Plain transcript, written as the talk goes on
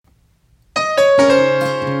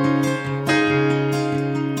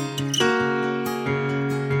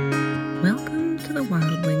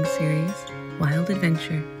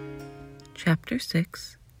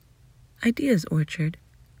6, Ideas Orchard,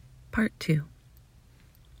 Part 2.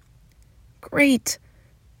 Great!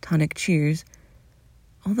 Tonic cheers.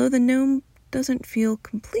 Although the gnome doesn't feel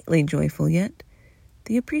completely joyful yet,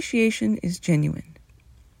 the appreciation is genuine.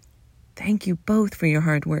 Thank you both for your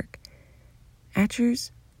hard work.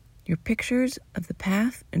 Atchers, your pictures of the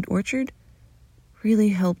path and orchard really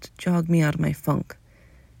helped jog me out of my funk.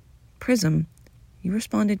 Prism, you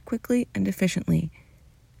responded quickly and efficiently.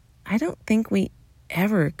 I don't think we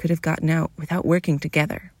ever could have gotten out without working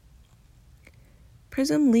together.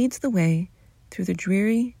 Prism leads the way through the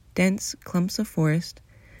dreary, dense clumps of forest,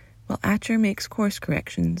 while Atcher makes course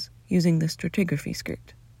corrections using the stratigraphy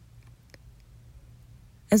skirt.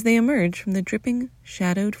 As they emerge from the dripping,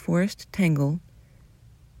 shadowed forest tangle,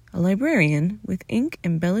 a librarian with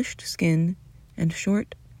ink-embellished skin and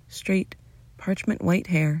short, straight, parchment-white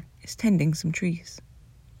hair is tending some trees.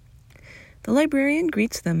 The librarian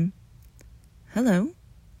greets them. Hello.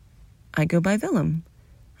 I go by Vellum.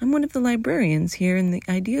 I'm one of the librarians here in the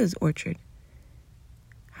Ideas Orchard.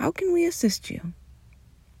 How can we assist you?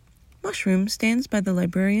 Mushroom stands by the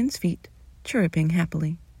librarian's feet, chirruping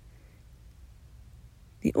happily.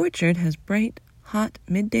 The orchard has bright, hot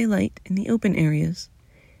midday light in the open areas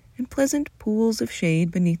and pleasant pools of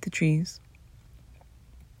shade beneath the trees.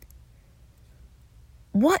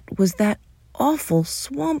 What was that awful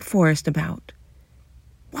swamp forest about?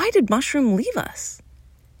 Why did Mushroom leave us?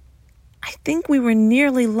 I think we were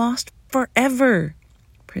nearly lost forever,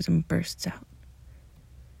 Prism bursts out.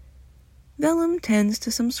 Vellum tends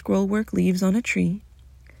to some scrollwork leaves on a tree,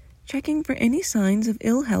 checking for any signs of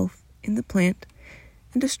ill health in the plant,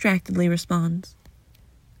 and distractedly responds.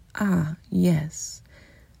 Ah, yes.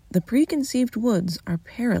 The preconceived woods are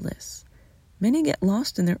perilous. Many get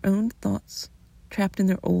lost in their own thoughts, trapped in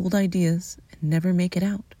their old ideas, and never make it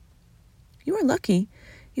out. You are lucky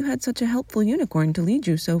you had such a helpful unicorn to lead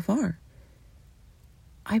you so far.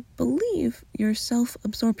 I believe your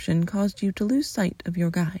self-absorption caused you to lose sight of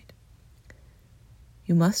your guide.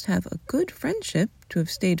 You must have a good friendship to have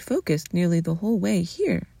stayed focused nearly the whole way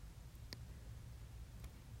here.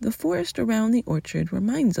 The forest around the orchard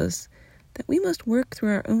reminds us that we must work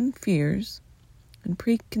through our own fears and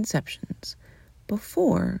preconceptions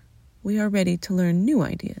before we are ready to learn new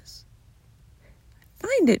ideas. I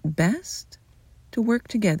find it best to work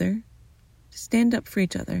together, to stand up for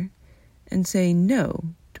each other, and say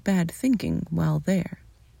no to bad thinking while there.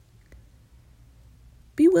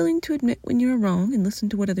 Be willing to admit when you're wrong and listen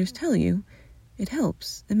to what others tell you. It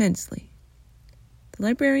helps immensely. The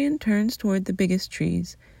librarian turns toward the biggest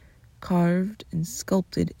trees, carved and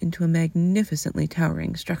sculpted into a magnificently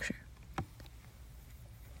towering structure.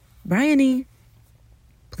 Bryony,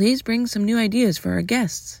 please bring some new ideas for our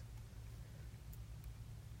guests.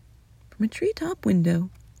 From a treetop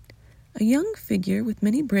window, a young figure with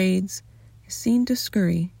many braids is seen to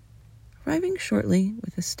scurry, arriving shortly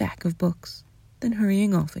with a stack of books, then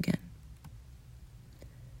hurrying off again.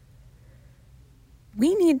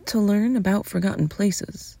 We need to learn about forgotten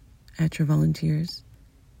places, Atcher volunteers.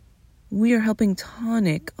 We are helping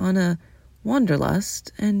Tonic on a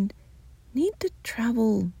wanderlust and need to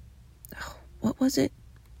travel... what was it?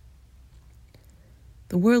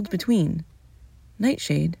 The world between.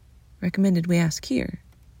 Nightshade recommended we ask here,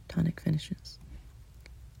 Tonic finishes.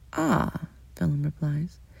 Ah, Vellum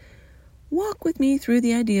replies. Walk with me through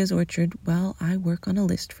the Ideas Orchard while I work on a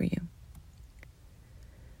list for you.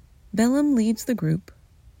 Vellum leads the group,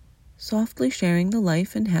 softly sharing the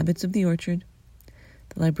life and habits of the orchard.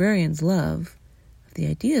 The librarian's love of the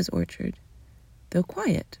Ideas Orchard, though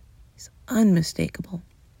quiet, is unmistakable.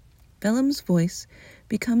 Vellum's voice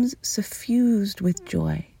becomes suffused with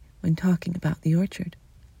joy when talking about the orchard.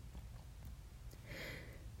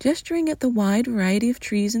 Gesturing at the wide variety of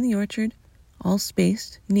trees in the orchard, all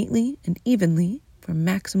spaced neatly and evenly for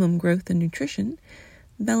maximum growth and nutrition,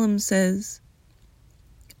 Vellum says,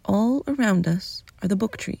 all around us are the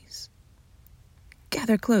book trees.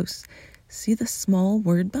 Gather close. See the small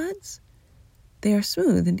word buds? They are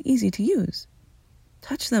smooth and easy to use.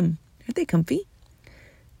 Touch them. Are they comfy?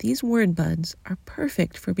 These word buds are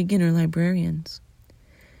perfect for beginner librarians.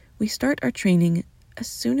 We start our training as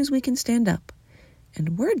soon as we can stand up,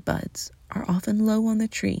 and word buds are often low on the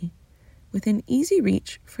tree, within easy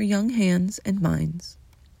reach for young hands and minds.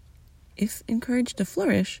 If encouraged to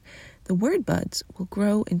flourish, the word buds will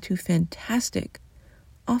grow into fantastic,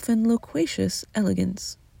 often loquacious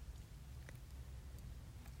elegance.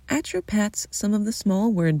 Atcher pats some of the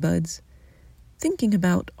small word buds, thinking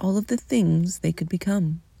about all of the things they could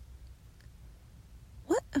become.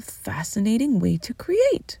 What a fascinating way to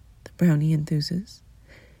create, the brownie enthuses.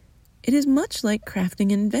 It is much like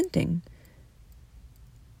crafting and inventing.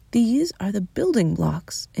 These are the building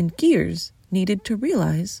blocks and gears needed to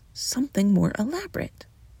realize something more elaborate.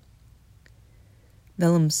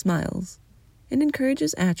 Vellum smiles and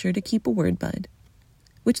encourages Atcher to keep a word bud,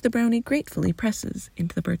 which the brownie gratefully presses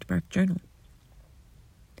into the birchbark journal.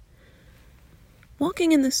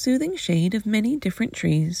 Walking in the soothing shade of many different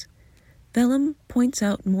trees, Vellum points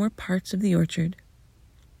out more parts of the orchard.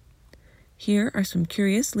 Here are some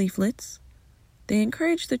curious leaflets. They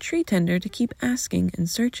encourage the tree tender to keep asking and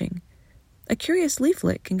searching. A curious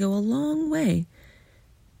leaflet can go a long way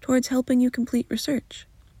towards helping you complete research.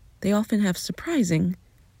 They often have surprising,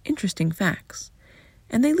 interesting facts,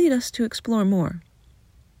 and they lead us to explore more.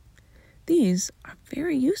 These are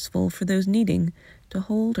very useful for those needing to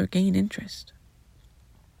hold or gain interest.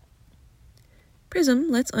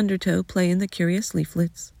 Prism lets Undertow play in the curious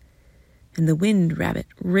leaflets, and the wind rabbit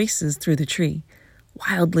races through the tree,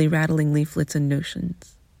 wildly rattling leaflets and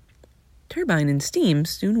notions. Turbine and Steam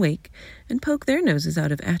soon wake and poke their noses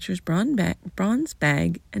out of Atcher's bronze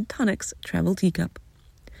bag and Tonic's travel teacup.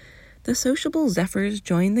 The sociable zephyrs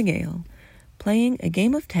join the gale, playing a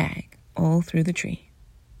game of tag all through the tree.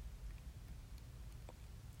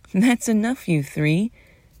 "That's enough, you three.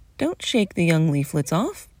 Don't shake the young leaflets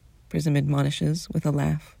off," Prism admonishes with a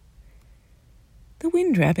laugh. The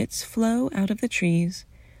wind rabbits flow out of the trees,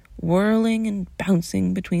 whirling and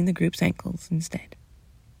bouncing between the group's ankles instead.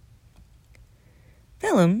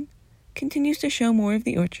 Vellum continues to show more of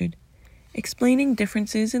the orchard, explaining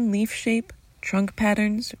differences in leaf shape, trunk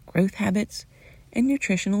patterns, growth habits, and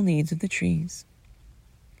nutritional needs of the trees.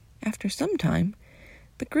 After some time,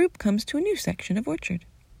 the group comes to a new section of orchard.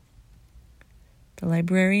 The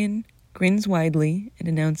librarian grins widely and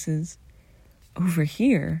announces, "Over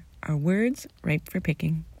here are words ripe for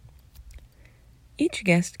picking." Each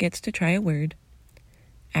guest gets to try a word.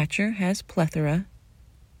 Atcher has plethora,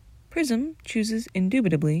 Prism chooses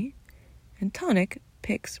indubitably, and Tonic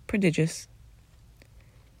picks prodigious.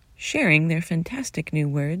 Sharing their fantastic new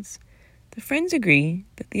words, the friends agree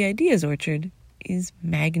that the Ideas Orchard is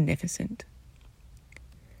magnificent.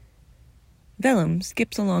 Vellum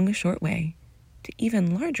skips along a short way to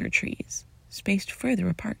even larger trees, spaced further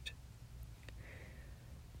apart.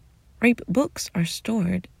 Ripe books are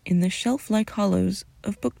stored in the shelf-like hollows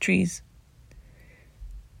of book trees.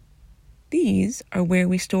 These are where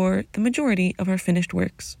we store the majority of our finished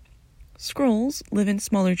works. Scrolls live in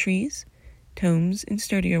smaller trees, tomes in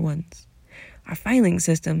sturdier ones. Our filing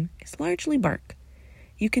system is largely bark.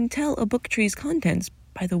 You can tell a book tree's contents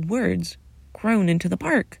by the words grown into the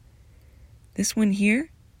bark. This one here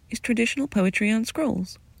is traditional poetry on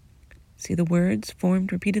scrolls. See the words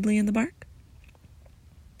formed repeatedly in the bark?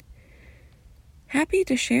 Happy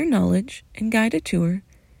to share knowledge and guide a tour,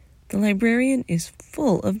 the librarian is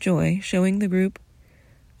full of joy, showing the group,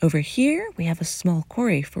 "Over here we have a small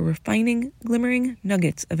quarry for refining glimmering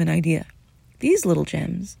nuggets of an idea. These little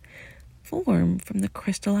gems form from the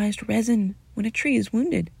crystallized resin when a tree is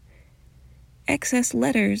wounded. Excess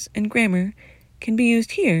letters and grammar can be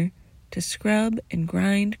used here to scrub and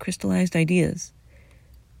grind crystallized ideas,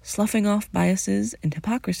 sloughing off biases and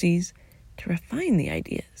hypocrisies to refine the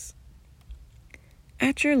ideas."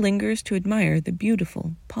 Atcher lingers to admire the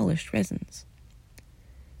beautiful, polished resins.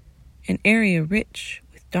 An area rich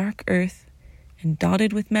with dark earth and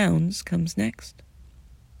dotted with mounds comes next.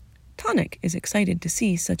 Tonic is excited to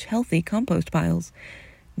see such healthy compost piles,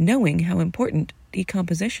 knowing how important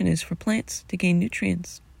decomposition is for plants to gain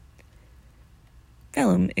nutrients.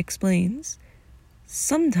 Vellum explains,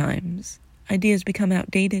 "Sometimes ideas become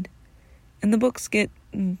outdated, and the books get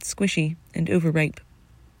squishy and overripe.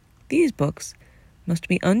 These books must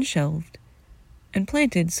be unshelved and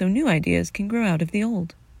planted so new ideas can grow out of the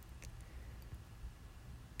old.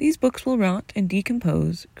 These books will rot and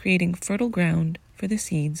decompose, creating fertile ground for the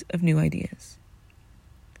seeds of new ideas."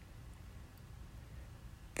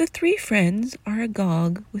 The three friends are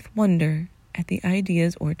agog with wonder at the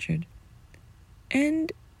Ideas Orchard,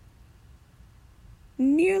 and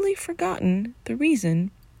nearly forgotten the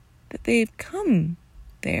reason that they've come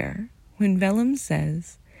there when Vellum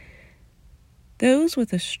says, "Those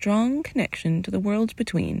with a strong connection to the worlds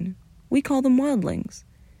between, we call them wildlings.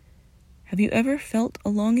 Have you ever felt a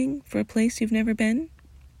longing for a place you've never been?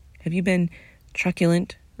 Have you been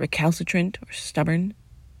truculent, recalcitrant, or stubborn?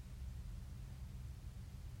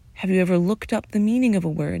 Have you ever looked up the meaning of a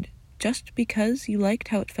word just because you liked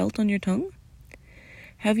how it felt on your tongue?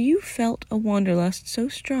 Have you felt a wanderlust so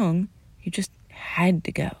strong you just had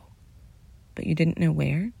to go, but you didn't know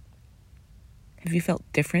where? Have you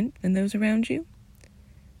felt different than those around you?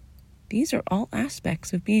 These are all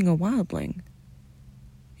aspects of being a wildling,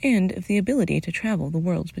 and of the ability to travel the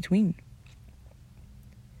worlds between."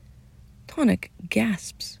 Tonic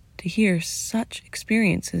gasps to hear such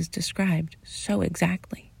experiences described so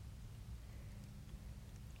exactly.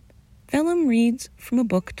 Vellum reads from a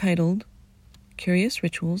book titled Curious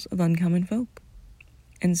Rituals of Uncommon Folk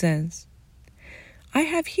and says, I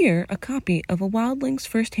have here a copy of a wildling's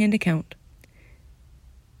first-hand account.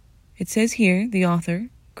 It says here the author,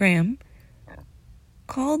 Graham,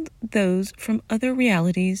 called those from other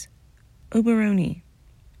realities Oberonii.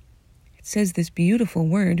 It says this beautiful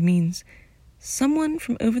word means someone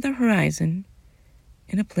from over the horizon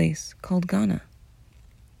in a place called Ghana.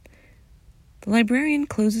 The librarian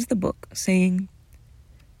closes the book, saying,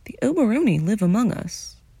 The Oberonii live among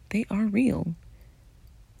us. They are real.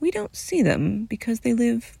 We don't see them because they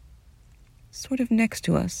live sort of next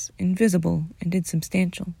to us, invisible and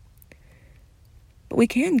insubstantial. But we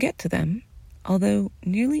can get to them, although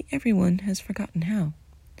nearly everyone has forgotten how.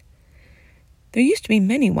 There used to be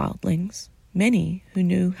many wildlings, many who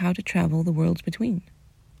knew how to travel the worlds between.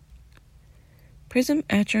 Prism,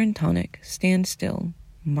 Atcher, and Tonic stand still,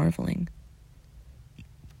 marveling.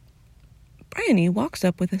 Bryony walks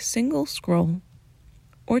up with a single scroll,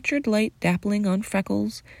 orchard light dappling on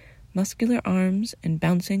Freckles' muscular arms and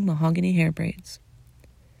bouncing mahogany hair braids.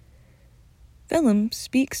 Vellum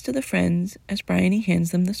speaks to the friends as Bryony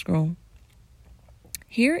hands them the scroll.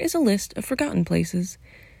 Here is a list of forgotten places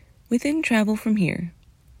within travel from here.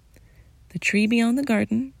 The tree beyond the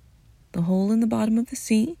garden, the hole in the bottom of the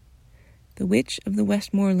sea, the witch of the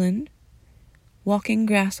Westmoreland, walking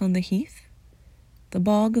grass on the heath, the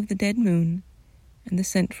bog of the dead moon, and the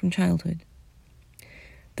scent from childhood.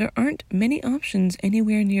 There aren't many options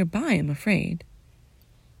anywhere nearby, I'm afraid.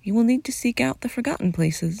 You will need to seek out the forgotten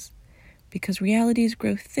places, because realities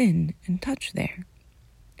grow thin and touch there.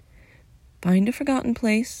 Find a forgotten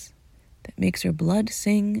place that makes your blood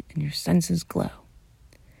sing and your senses glow.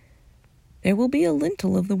 There will be a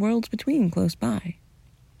lintel of the worlds between close by.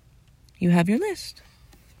 You have your list.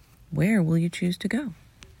 Where will you choose to go?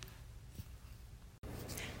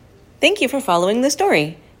 Thank you for following the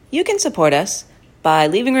story. You can support us by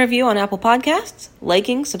leaving a review on Apple Podcasts,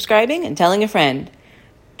 liking, subscribing, and telling a friend.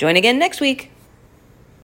 Join again next week.